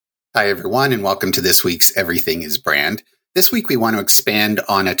Hi, everyone, and welcome to this week's Everything is Brand. This week, we want to expand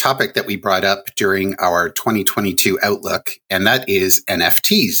on a topic that we brought up during our 2022 Outlook, and that is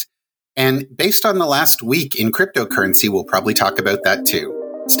NFTs. And based on the last week in cryptocurrency, we'll probably talk about that too.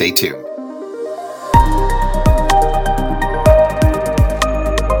 Stay tuned.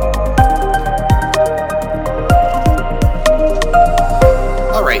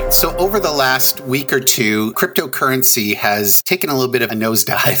 All right, so over the last week or two, cryptocurrency has taken a little bit of a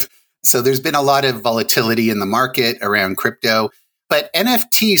nosedive. So there's been a lot of volatility in the market around crypto, but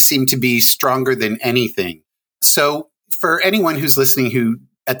NFTs seem to be stronger than anything. So for anyone who's listening who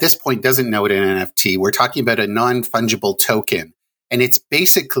at this point doesn't know what an NFT, we're talking about a non-fungible token. And it's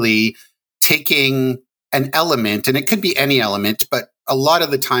basically taking an element, and it could be any element, but a lot of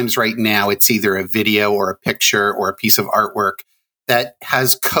the times right now, it's either a video or a picture or a piece of artwork that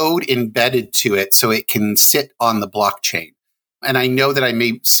has code embedded to it so it can sit on the blockchain. And I know that I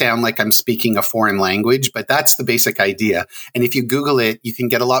may sound like I'm speaking a foreign language, but that's the basic idea. And if you Google it, you can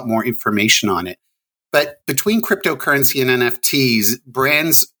get a lot more information on it. But between cryptocurrency and NFTs,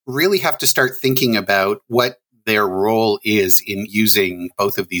 brands really have to start thinking about what their role is in using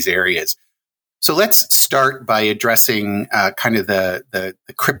both of these areas. So let's start by addressing kind of the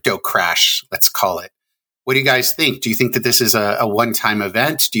crypto crash, let's call it. What do you guys think? Do you think that this is a one-time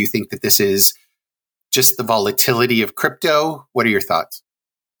event? Do you think that this is just the volatility of crypto? What are your thoughts?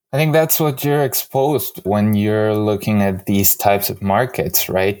 I think that's what you're exposed when you're looking at these types of markets,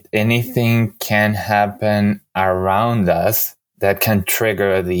 right? Anything can happen around us that can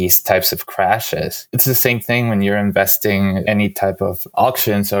trigger these types of crashes. It's the same thing when you're investing in any type of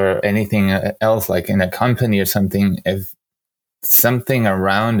auctions or anything else, like in a company or something. If something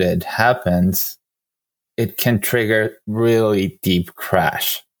around it happens, it can trigger really deep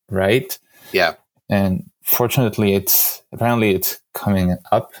crash, right? Yeah. And fortunately, it's coming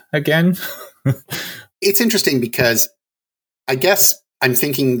up again. It's interesting because I guess I'm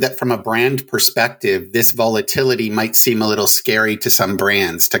thinking that from a brand perspective, this volatility might seem a little scary to some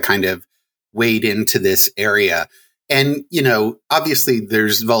brands to kind of wade into this area. And, obviously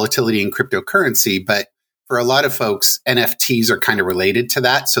there's volatility in cryptocurrency, but for a lot of folks, NFTs are kind of related to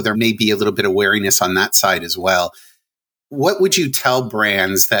that. So there may be a little bit of wariness on that side as well. What would you tell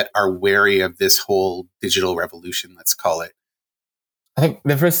brands that are wary of this whole digital revolution, let's call it? I think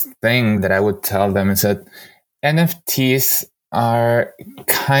the first thing that I would tell them is that NFTs are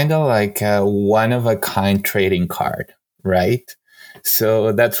kind of like a one-of-a-kind trading card, right?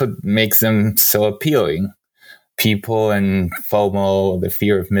 So that's what makes them so appealing. People and FOMO, the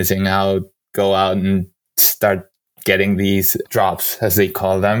fear of missing out, go out and start getting these drops, as they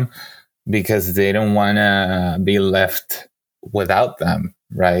call them, because they don't want to be left without them,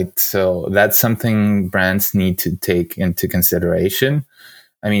 right? So that's something brands need to take into consideration.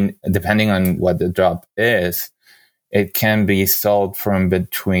 I mean, depending on what the drop is, it can be sold from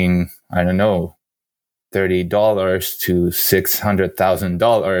between, I don't know, $30 to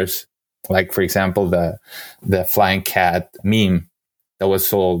 $600,000. Like, for example, the flying cat meme that was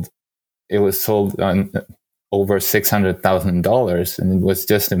sold, it was sold on over $600,000, and it was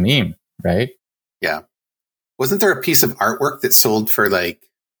just a meme, right? Yeah. Wasn't there a piece of artwork that sold for like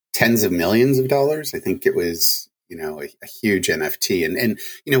tens of millions of dollars? I think it was, a huge NFT. And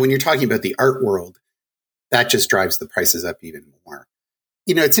when you're talking about the art world, that just drives the prices up even more.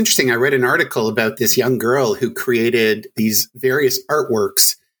 It's interesting. I read an article about this young girl who created these various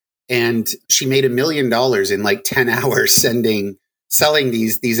artworks, and she made $1 million in like 10 hours selling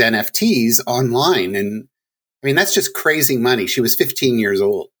these NFTs online. And I mean, that's just crazy money. She was 15 years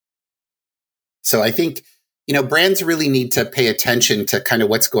old. So I think, brands really need to pay attention to kind of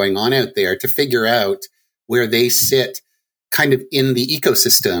what's going on out there to figure out where they sit kind of in the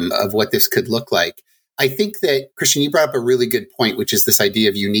ecosystem of what this could look like. I think that, Christian, you brought up a really good point, which is this idea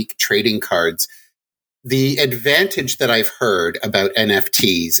of unique trading cards. The advantage that I've heard about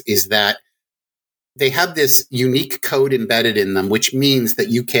NFTs is that they have this unique code embedded in them, which means that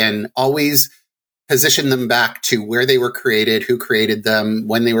you can always position them back to where they were created, who created them,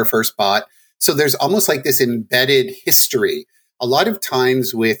 when they were first bought. So there's almost like this embedded history. A lot of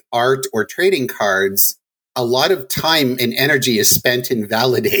times with art or trading cards, a lot of time and energy is spent in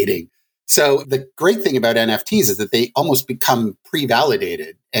validating. So the great thing about NFTs is that they almost become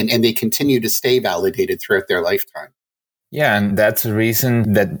pre-validated and they continue to stay validated throughout their lifetime. Yeah, and that's the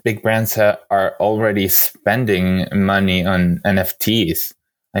reason that big brands are already spending money on NFTs.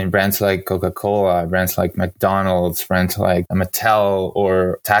 And brands like Coca-Cola, brands like McDonald's, brands like Mattel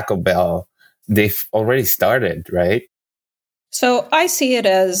or Taco Bell, they've already started, right? So I see it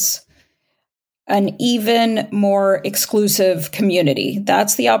as an even more exclusive community.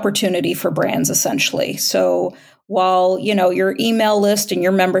 That's the opportunity for brands, essentially. So while, your email list and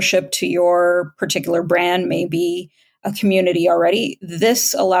your membership to your particular brand may be a community already,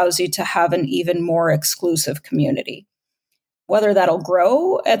 this allows you to have an even more exclusive community. Whether that'll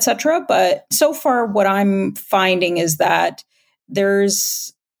grow, etc. But so far, what I'm finding is that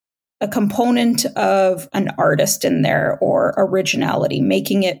there's a component of an artist in there or originality,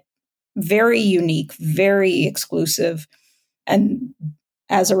 making it very unique, very exclusive, and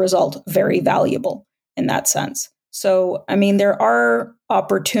as a result, very valuable in that sense. So, there are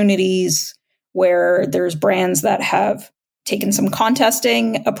opportunities where there's brands that have taken some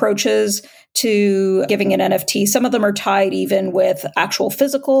contesting approaches to giving an NFT. Some of them are tied even with actual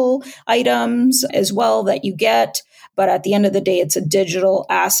physical items as well that you get. But at the end of the day, it's a digital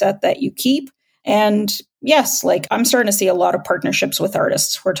asset that you keep. And yes, I'm starting to see a lot of partnerships with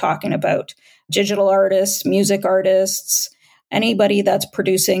artists. We're talking about digital artists, music artists, anybody that's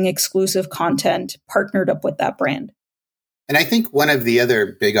producing exclusive content partnered up with that brand. And I think one of the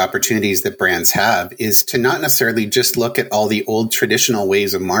other big opportunities that brands have is to not necessarily just look at all the old traditional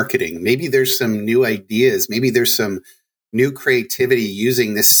ways of marketing. Maybe there's some new ideas. Maybe there's some new creativity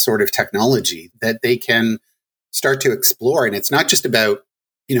using this sort of technology that they can start to explore. And it's not just about,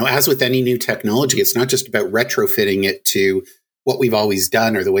 as with any new technology, it's not just about retrofitting it to what we've always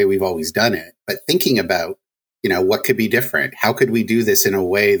done or the way we've always done it, but thinking about, what could be different? How could we do this in a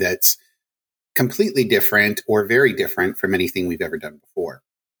way that's completely different or very different from anything we've ever done before?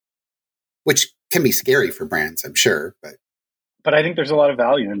 Which can be scary for brands, I'm sure. But I think there's a lot of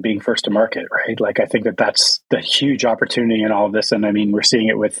value in being first to market, right? I think that's the huge opportunity in all of this. And we're seeing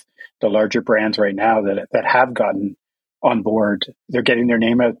it with the larger brands right now that have gotten on board. They're getting their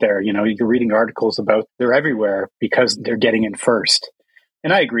name out there. You're reading articles about they're everywhere because they're getting in first.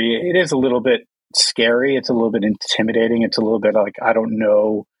 And I agree, it is a little bit scary. It's a little bit intimidating. It's a little bit I don't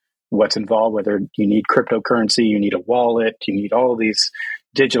know what's involved, whether you need cryptocurrency, you need a wallet, you need all of these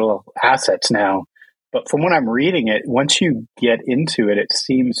digital assets now. But from what I'm reading it, once you get into it, it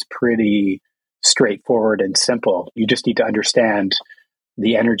seems pretty straightforward and simple. You just need to understand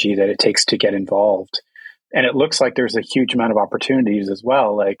the energy that it takes to get involved. And it looks like there's a huge amount of opportunities as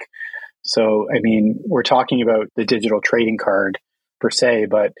well. We're talking about the digital trading card per se,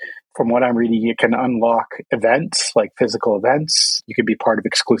 but from what I'm reading, you can unlock events, like physical events. You can be part of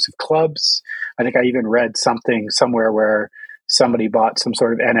exclusive clubs. I think I even read something somewhere where somebody bought some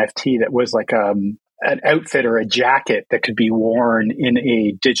sort of NFT that was an outfit or a jacket that could be worn in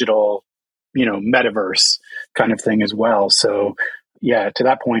a digital, metaverse kind of thing as well. So yeah, to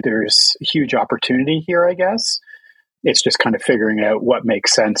that point, there's a huge opportunity here, I guess. It's just kind of figuring out what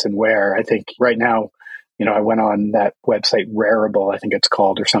makes sense and where. I think right now, I went on that website, Rarible, I think it's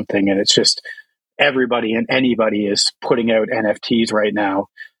called or something, and it's just everybody and anybody is putting out NFTs right now.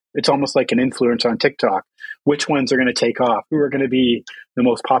 It's almost like an influencer on TikTok. Which ones are going to take off? Who are going to be the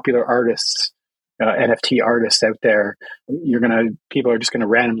most popular artists, NFT artists out there? People are just going to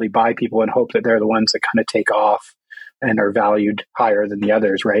randomly buy people and hope that they're the ones that kind of take off and are valued higher than the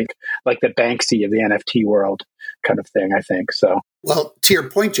others, right? Like the Banksy of the NFT world kind of thing, I think. So, well, to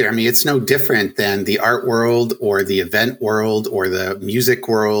your point, Jeremy, it's no different than the art world or the event world or the music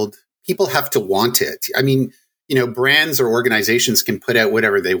world. People have to want it. Brands or organizations can put out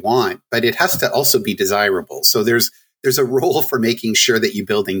whatever they want, but it has to also be desirable. So there's a role for making sure that you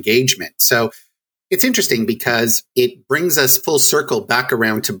build engagement. So it's interesting because it brings us full circle back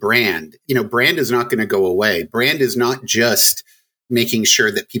around to brand. Brand is not going to go away. Brand is not just making sure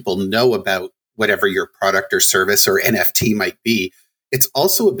that people know about whatever your product or service or NFT might be. It's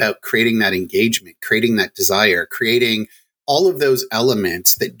also about creating that engagement, creating that desire, creating all of those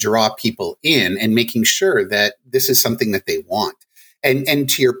elements that draw people in and making sure that this is something that they want. And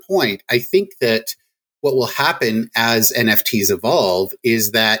to your point, I think that what will happen as NFTs evolve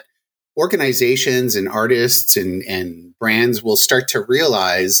is that organizations and artists and brands will start to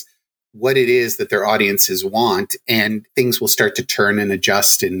realize what it is that their audiences want, and things will start to turn and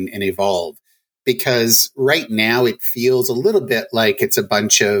adjust and evolve. Because right now it feels a little bit like it's a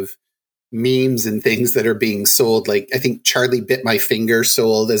bunch of memes and things that are being sold. Like I think Charlie Bit My Finger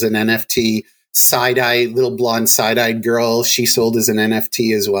sold as an NFT, little blonde side-eyed girl, she sold as an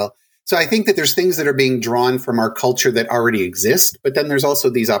NFT as well. So I think that there's things that are being drawn from our culture that already exist, but then there's also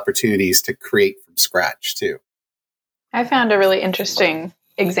these opportunities to create from scratch too. I found a really interesting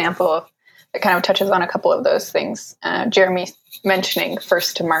example that kind of touches on a couple of those things. Jeremy mentioning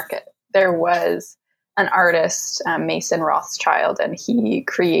first to market. There was an artist, Mason Rothschild, and he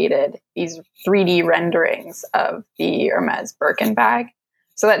created these 3D renderings of the Hermes Birkin bag.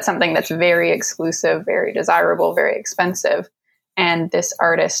 So that's something that's very exclusive, very desirable, very expensive. And this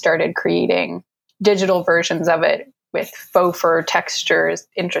artist started creating digital versions of it with faux fur textures,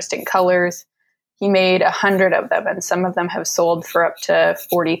 interesting colors. He made 100 of them, and some of them have sold for up to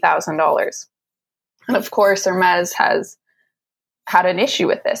 $40,000. And of course, Hermes has had an issue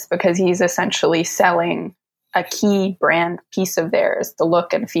with this because he's essentially selling a key brand piece of theirs, the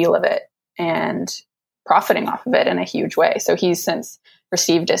look and feel of it, and profiting off of it in a huge way. So he's since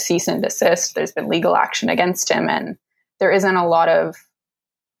received a cease and desist. There's been legal action against him, and there isn't a lot of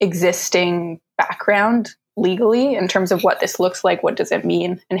existing background legally in terms of what this looks like, what does it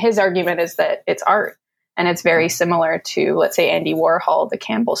mean. And his argument is that it's art, and it's very similar to, let's say, Andy Warhol, the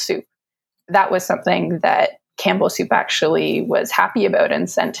Campbell soup. That was something that Campbell Soup actually was happy about and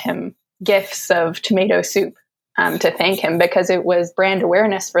sent him gifts of tomato soup to thank him because it was brand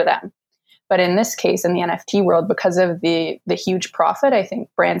awareness for them. But in this case, in the NFT world, because of the huge profit, I think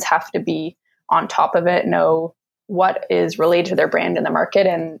brands have to be on top of it, know what is related to their brand in the market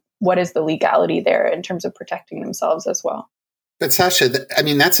and what is the legality there in terms of protecting themselves as well. But Sasha,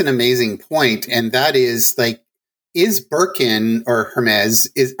 that's an amazing point. And that is like, is Birkin or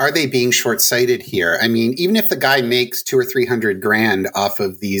Hermes, are they being short-sighted here? I mean, even if the guy makes 200 or 300 grand off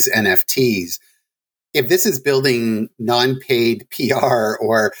of these NFTs, if this is building non-paid PR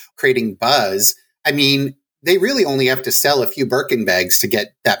or creating buzz, I mean, they really only have to sell a few Birkin bags to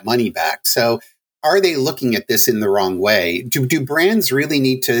get that money back. So are they looking at this in the wrong way? Do brands really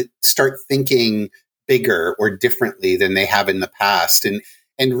need to start thinking bigger or differently than they have in the past and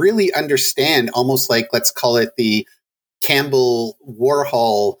really understand, almost like, let's call it the Campbell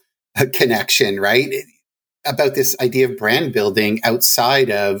Warhol connection, right? About this idea of brand building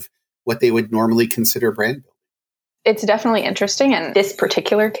outside of what they would normally consider brand building. It's definitely interesting in this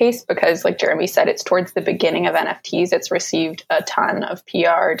particular case because, like Jeremy said, it's towards the beginning of NFTs. It's received a ton of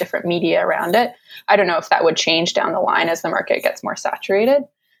PR, different media around it. I don't know if that would change down the line as the market gets more saturated.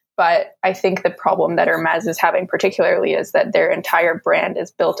 But I think the problem that Hermes is having particularly is that their entire brand is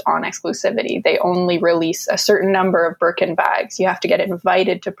built on exclusivity. They only release a certain number of Birkin bags. You have to get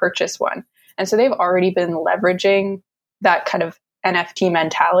invited to purchase one. And so they've already been leveraging that kind of NFT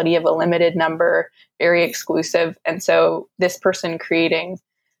mentality of a limited number, very exclusive. And so this person creating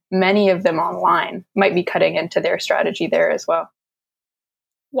many of them online might be cutting into their strategy there as well.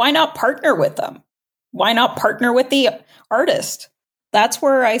 Why not partner with them? Why not partner with the artist? That's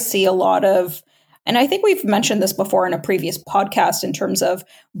where I see a lot of, and I think we've mentioned this before in a previous podcast in terms of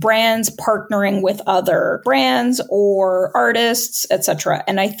brands partnering with other brands or artists, etc.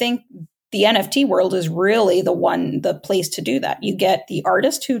 And I think the NFT world is really the place to do that. You get the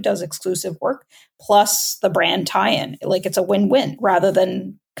artist who does exclusive work plus the brand tie-in. Like it's a win-win rather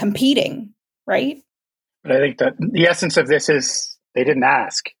than competing, right? But I think that the essence of this is they didn't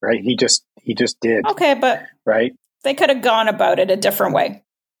ask, right? He just did. Okay, but right? They could have gone about it a different way.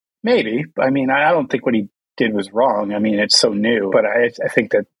 Maybe. I mean, I don't think what he did was wrong. I mean, it's so new, but I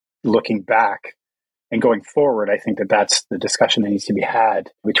think that looking back and going forward, I think that that's the discussion that needs to be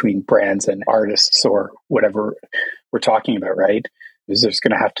had between brands and artists or whatever we're talking about, right? Is there's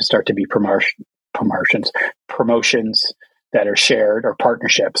going to have to start to be promotions that are shared or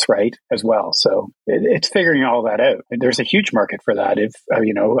partnerships, right, as well. So it's figuring all that out. There's a huge market for that. If,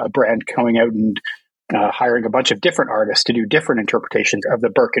 a brand coming out and hiring a bunch of different artists to do different interpretations of the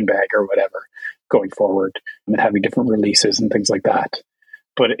Birkin bag or whatever going forward and having different releases and things like that.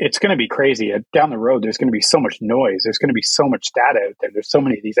 But it's going to be crazy. Down the road, there's going to be so much noise. There's going to be so much data out there. There's so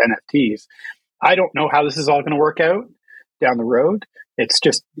many of these NFTs. I don't know how this is all going to work out down the road. It's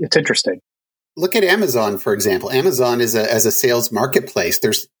interesting. Look at Amazon, for example. Amazon is as a sales marketplace.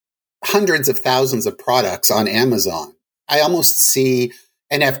 There's hundreds of thousands of products on Amazon. I almost see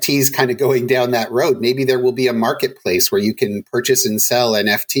NFTs kind of going down that road. Maybe there will be a marketplace where you can purchase and sell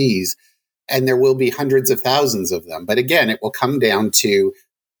NFTs, and there will be hundreds of thousands of them. But again, it will come down to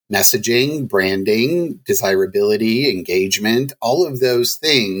messaging, branding, desirability, engagement, all of those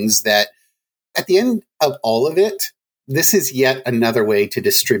things that at the end of all of it, this is yet another way to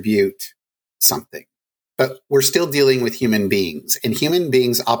distribute something. But we're still dealing with human beings, and human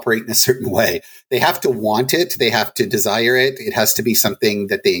beings operate in a certain way. They have to want it. They have to desire it. It has to be something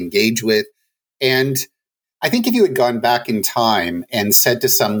that they engage with. And I think if you had gone back in time and said to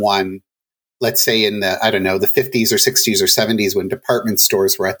someone, let's say in the 50s or 60s or 70s when department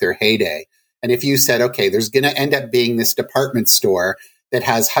stores were at their heyday, and if you said, okay, there's going to end up being this department store that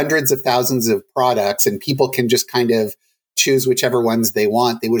has hundreds of thousands of products and people can just kind of choose whichever ones they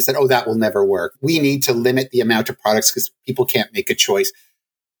want, they would have said, oh, that will never work. We need to limit the amount of products because people can't make a choice.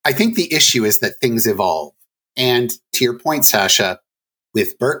 I think the issue is that things evolve. And to your point, Sasha,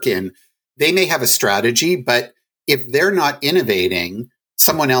 with Birkin, they may have a strategy, but if they're not innovating,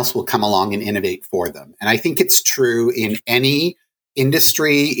 someone else will come along and innovate for them. And I think it's true in any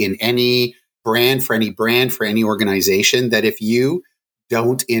industry, in any brand, for any organization, that if you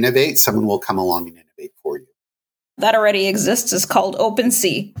don't innovate, someone will come along and innovate for you. That already exists. It's called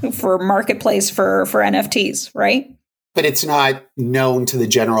OpenSea for marketplace for NFTs, right? But it's not known to the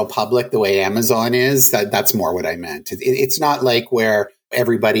general public the way Amazon is. That's more what I meant. It's not like where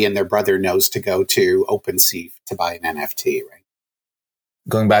everybody and their brother knows to go to OpenSea to buy an NFT, right?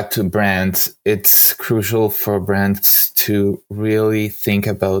 Going back to brands, it's crucial for brands to really think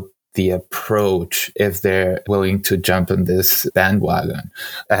about the approach if they're willing to jump on this bandwagon.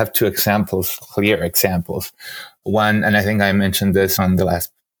 I have two examples, clear examples. One, and I think I mentioned this on the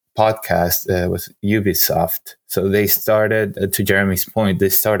last podcast, was Ubisoft. So they started, to Jeremy's point, they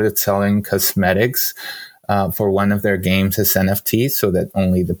started selling cosmetics for one of their games as NFTs so that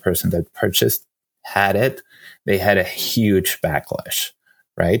only the person that purchased had it. They had a huge backlash,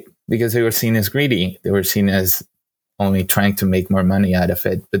 right? Because they were seen as greedy. They were seen as only trying to make more money out of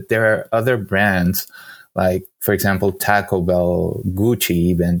it. But there are other brands like, for example, Taco Bell, Gucci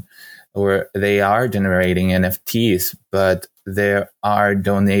even, where they are generating NFTs, but they are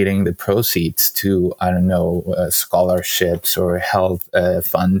donating the proceeds to, I don't know, scholarships or health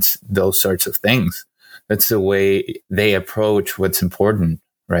funds, those sorts of things. That's the way they approach what's important,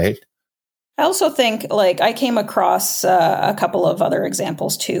 right? I also think, like, I came across a couple of other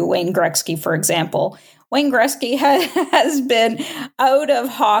examples too. Wayne Gretzky, for example. Wayne Gretzky has been out of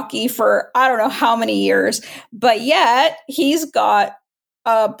hockey for I don't know how many years, but yet he's got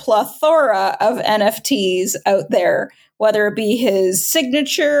a plethora of NFTs out there, whether it be his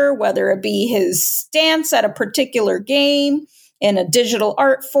signature, whether it be his stance at a particular game in a digital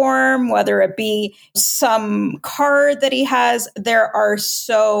art form, whether it be some card that he has. There are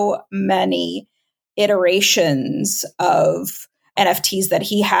so many iterations of NFTs that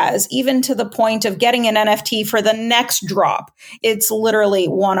he has, even to the point of getting an NFT for the next drop. It's literally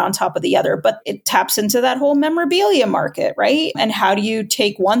one on top of the other, but it taps into that whole memorabilia market, right? And how do you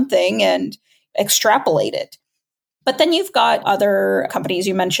take one thing and extrapolate it? But then you've got other companies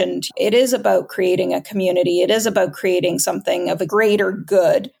you mentioned. It is about creating a community. It is about creating something of a greater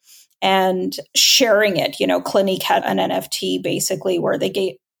good and sharing it. You know, Clinique had an NFT basically where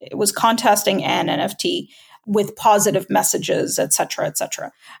it was contesting an NFT with positive messages, et cetera, et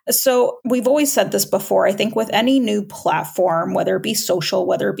cetera. So we've always said this before. I think with any new platform, whether it be social,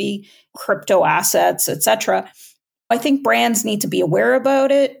 whether it be crypto assets, et cetera, I think brands need to be aware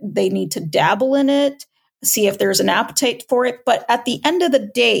about it. They need to dabble in it, see if there's an appetite for it. But at the end of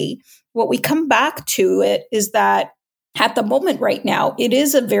the day, what we come back to it is that at the moment right now, it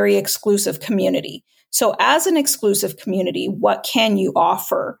is a very exclusive community. So as an exclusive community, what can you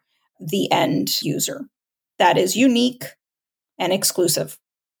offer the end user that is unique and exclusive?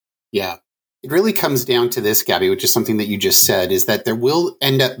 Yeah. It really comes down to this, Gabby, which is something that you just said, is that there will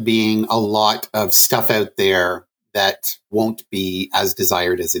end up being a lot of stuff out there that won't be as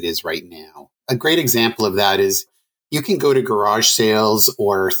desired as it is right now. A great example of that is you can go to garage sales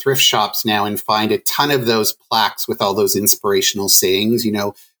or thrift shops now and find a ton of those plaques with all those inspirational sayings, you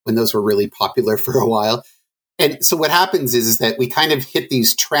know, when those were really popular for a while. And so what happens is that we kind of hit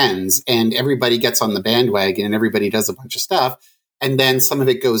these trends and everybody gets on the bandwagon and everybody does a bunch of stuff. And then some of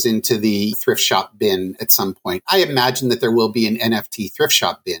it goes into the thrift shop bin at some point. I imagine that there will be an NFT thrift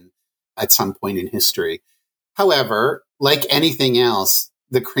shop bin at some point in history. However, like anything else,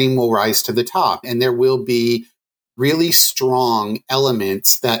 the cream will rise to the top and there will be really strong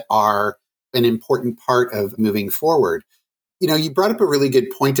elements that are an important part of moving forward. You know, you brought up a really good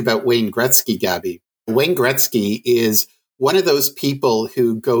point about Wayne Gretzky, Gabby. Wayne Gretzky is one of those people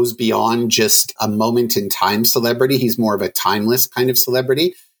who goes beyond just a moment in time celebrity. He's more of a timeless kind of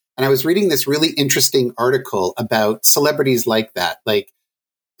celebrity. And I was reading this really interesting article about celebrities like that, like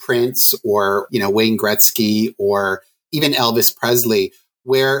Prince or, you know, Wayne Gretzky or even Elvis Presley,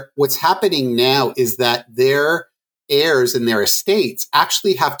 where what's happening now is that their heirs and their estates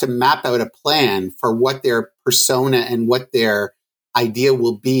actually have to map out a plan for what their persona and what their idea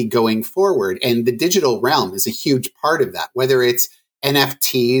will be going forward. And the digital realm is a huge part of that, whether it's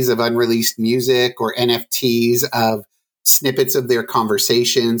NFTs of unreleased music or NFTs of snippets of their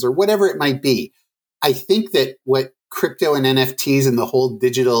conversations or whatever it might be. I think that what crypto and NFTs and the whole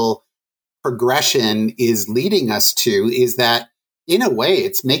digital progression is leading us to is that, in a way,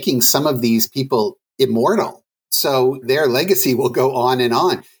 it's making some of these people immortal. So their legacy will go on and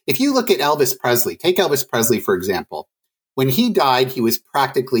on. If you look at Elvis Presley, take Elvis Presley, for example. When he died, he was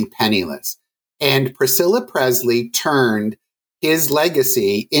practically penniless. And Priscilla Presley turned his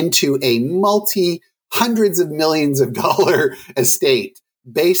legacy into a hundreds of millions of dollar estate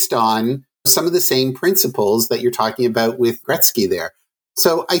based on some of the same principles that you're talking about with Gretzky there.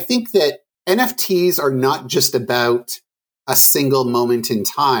 So I think that NFTs are not just about a single moment in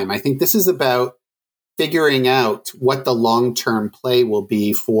time. I think this is about figuring out what the long-term play will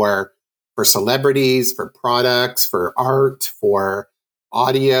be for celebrities, for products, for art, for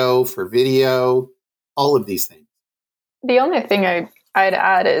audio, for video, all of these things. The only thing I'd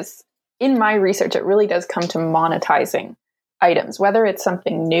add is, in my research, it really does come to monetizing items, whether it's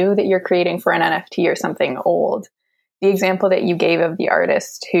something new that you're creating for an NFT or something old. The example that you gave of the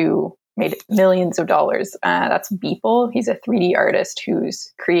artist who made millions of dollars, that's Beeple. He's a 3D artist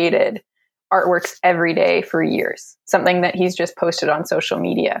who's created artworks every day for years, something that he's just posted on social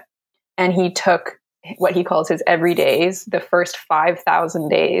media. And he took what he calls his everydays, the first 5,000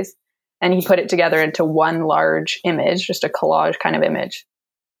 days, and he put it together into one large image, just a collage kind of image.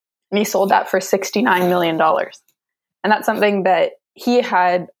 And he sold that for $69 million. And that's something that he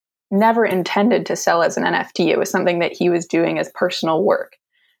had never intended to sell as an NFT. It was something that he was doing as personal work,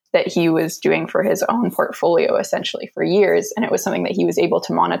 that he was doing for his own portfolio, essentially, for years. And it was something that he was able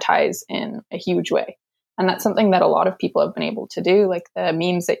to monetize in a huge way. And that's something that a lot of people have been able to do. Like the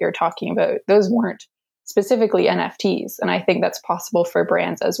memes that you're talking about, those weren't specifically NFTs. And I think that's possible for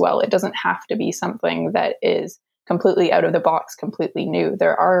brands as well. It doesn't have to be something that is completely out of the box, completely new.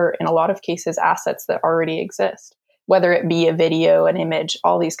 There are, in a lot of cases, assets that already exist, whether it be a video, an image,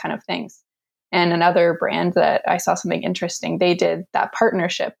 all these kind of things. And another brand that I saw something interesting, they did that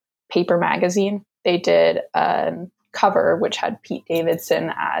partnership, Paper Magazine. They did a cover which had Pete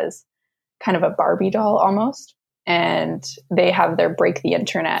Davidson as kind of a Barbie doll almost. And they have their Break the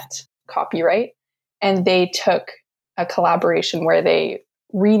Internet copyright. And they took a collaboration where they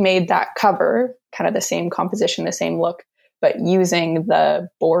remade that cover, kind of the same composition, the same look, but using the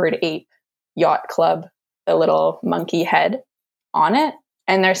Bored Ape Yacht Club, the little monkey head on it.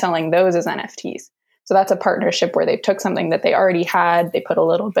 And they're selling those as NFTs. So that's a partnership where they took something that they already had, they put a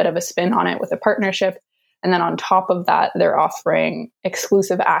little bit of a spin on it with a partnership. And then on top of that, they're offering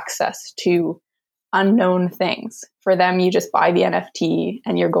exclusive access to unknown things. For them, you just buy the NFT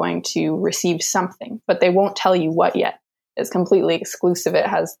and you're going to receive something, but they won't tell you what yet. It's completely exclusive. It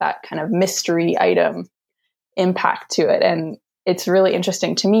has that kind of mystery item impact to it. And it's really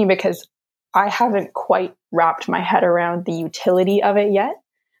interesting to me because I haven't quite wrapped my head around the utility of it yet.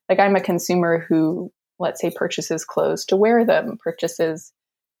 Like, I'm a consumer who, let's say, purchases clothes to wear them, purchases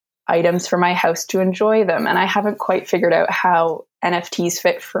items for my house to enjoy them. And I haven't quite figured out how NFTs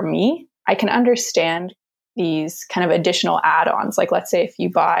fit for me. I can understand these kind of additional add-ons. Like, let's say if you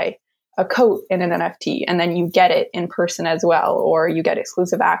buy a coat in an NFT and then you get it in person as well, or you get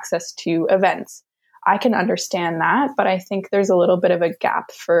exclusive access to events. I can understand that, but I think there's a little bit of a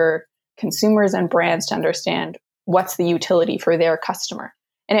gap for consumers and brands to understand what's the utility for their customer.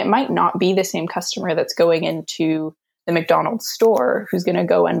 And it might not be the same customer that's going into the McDonald's store who's going to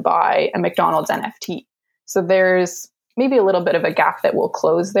go and buy a McDonald's NFT. So there's maybe a little bit of a gap that will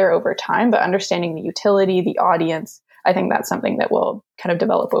close there over time, but understanding the utility, the audience, I think that's something that will kind of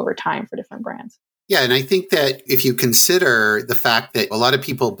develop over time for different brands. Yeah. And I think that if you consider the fact that a lot of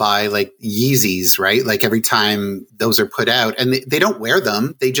people buy like Yeezys, right? Like every time those are put out and they don't wear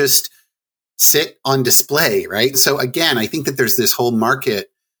them, they just sit on display, right? So again, I think that there's this whole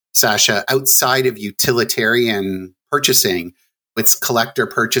market, Sasha, outside of utilitarian purchasing. It's collector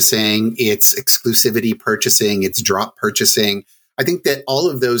purchasing, it's exclusivity purchasing, it's drop purchasing. I think that all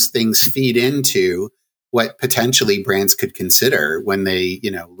of those things feed into what potentially brands could consider when they,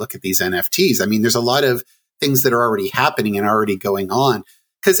 look at these NFTs. I mean, there's a lot of things that are already happening and already going on.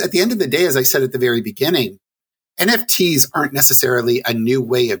 Because at the end of the day, as I said at the very beginning, NFTs aren't necessarily a new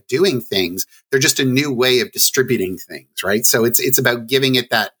way of doing things. They're just a new way of distributing things, right? So it's about giving it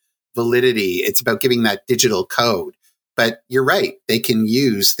that validity. It's about giving that digital code. But you're right. They can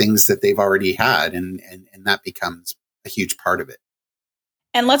use things that they've already had, and that becomes a huge part of it.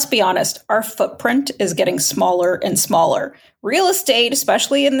 And let's be honest, our footprint is getting smaller and smaller. Real estate,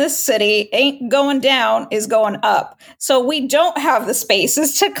 especially in this city, ain't going down, is going up. So we don't have the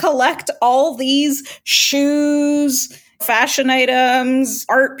spaces to collect all these shoes, fashion items,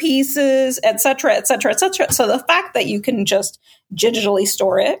 art pieces, et cetera, et cetera, et cetera. So the fact that you can just digitally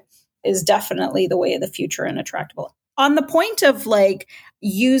store it is definitely the way of the future and attractable. On the point of like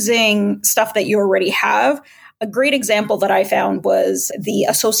using stuff that you already have, A great example that I found was the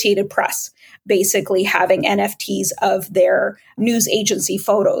Associated Press basically having NFTs of their news agency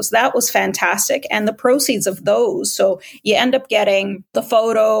photos. That was fantastic. And the proceeds of those, so you end up getting the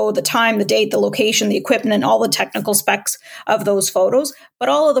photo, the time, the date, the location, the equipment, and all the technical specs of those photos. But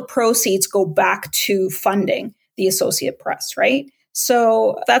all of the proceeds go back to funding the Associated Press, right?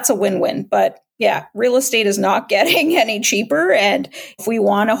 So that's a win-win. But yeah, real estate is not getting any cheaper. And if we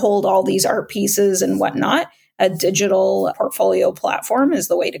want to hold all these art pieces and whatnot, a digital portfolio platform is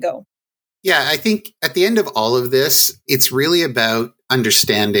the way to go. Yeah, I think at the end of all of this, it's really about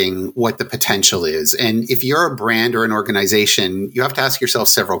understanding what the potential is. And if you're a brand or an organization, you have to ask yourself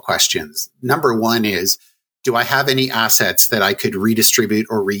several questions. Number one is, do I have any assets that I could redistribute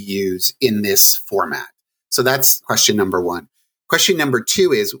or reuse in this format? So that's question number one. Question number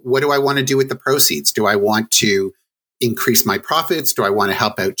two is, what do I want to do with the proceeds? Do I want to increase my profits? Do I want to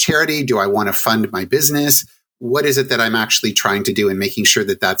help out charity? Do I want to fund my business? What is it that I'm actually trying to do, and making sure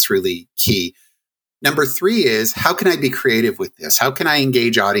that that's really key. Number three is, how can I be creative with this? How can I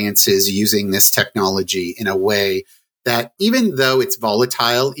engage audiences using this technology in a way that, even though it's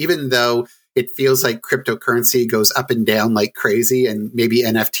volatile, even though it feels like cryptocurrency goes up and down like crazy, and maybe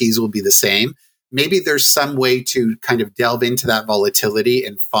NFTs will be the same, maybe there's some way to kind of delve into that volatility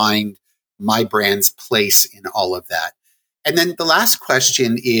and find my brand's place in all of that. And then the last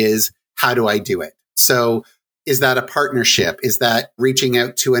question is, how do I do it? So is that a partnership? Is that reaching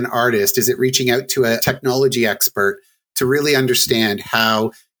out to an artist? Is it reaching out to a technology expert to really understand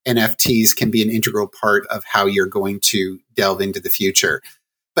how NFTs can be an integral part of how you're going to delve into the future?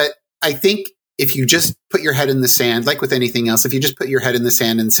 But I think if you just put your head in the sand, like with anything else, if you just put your head in the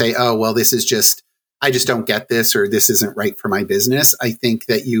sand and say, oh, well, I just don't get this, or this isn't right for my business, I think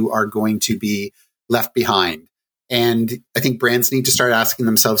that you are going to be left behind. And I think brands need to start asking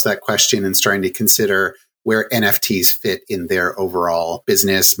themselves that question and starting to consider where NFTs fit in their overall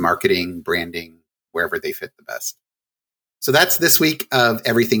business, marketing, branding, wherever they fit the best. So that's this week of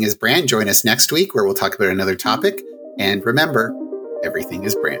Everything is Brand. Join us next week where we'll talk about another topic. And remember, everything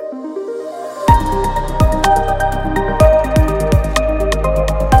is brand.